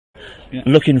Yeah.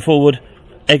 Looking forward,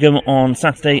 Egham on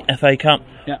Saturday, FA Cup.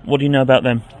 Yeah. What do you know about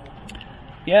them?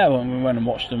 Yeah, well, we went and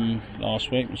watched them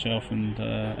last week, myself and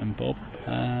Bob.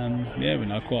 Yeah, we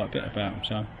know quite a bit about them.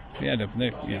 So yeah,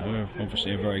 they're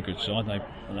obviously a very good side.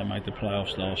 They made the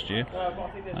playoffs last year.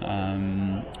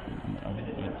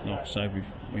 Like I say,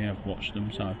 we have watched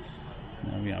them. So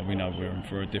we know we're in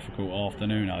for a difficult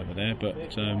afternoon over there. But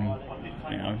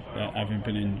having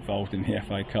been involved in the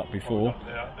FA Cup before,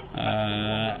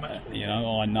 I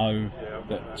know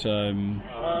that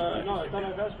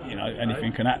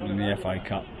anything can happen in the FA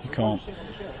Cup. You can't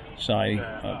say,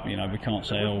 we can't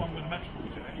say, oh,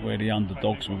 we're the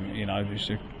underdogs. It's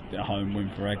a home win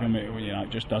for Egham. It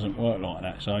just doesn't work like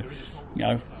that. So,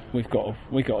 we've got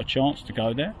a chance to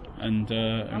go there, and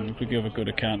if we give a good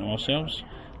account of ourselves,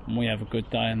 and we have a good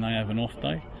day and they have an off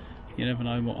day, you never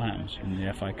know what happens in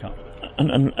the FA Cup.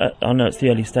 And I know it's the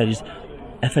early stages.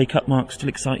 FA Cup, Mark, still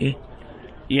excite you?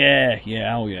 Yeah,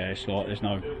 oh yeah. It's like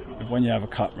when you have a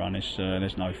cup run,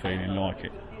 there's no feeling like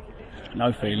it.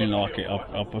 No feeling like it.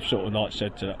 I've sort of like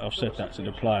said that to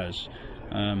the players.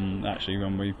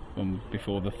 Actually,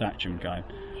 before the Thatcham game,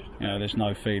 there's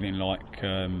no feeling like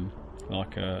a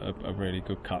really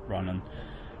good cup run, and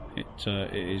it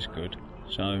is good.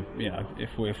 So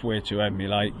if we're to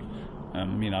emulate,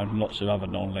 lots of other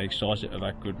non-league sides that have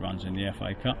had good runs in the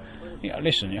FA Cup,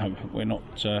 listen, we're not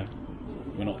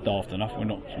daft enough.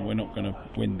 We're not going to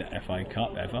win the FA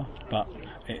Cup ever, but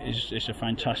it's a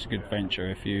fantastic adventure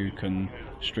if you can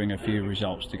string a few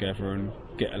results together and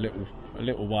get a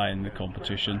little way in the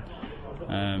competition.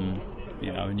 And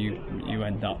you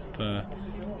end up.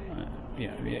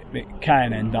 It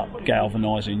can end up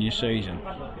galvanising your season.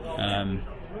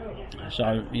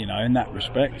 So in that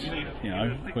respect,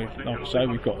 like I say,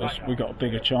 we've got a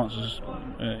bigger chance as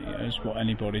what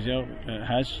anybody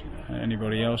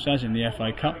else has in the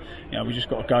FA Cup. We just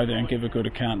got to go there and give a good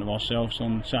account of ourselves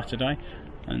on Saturday,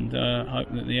 and hope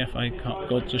that the FA Cup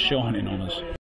gods are shining on us.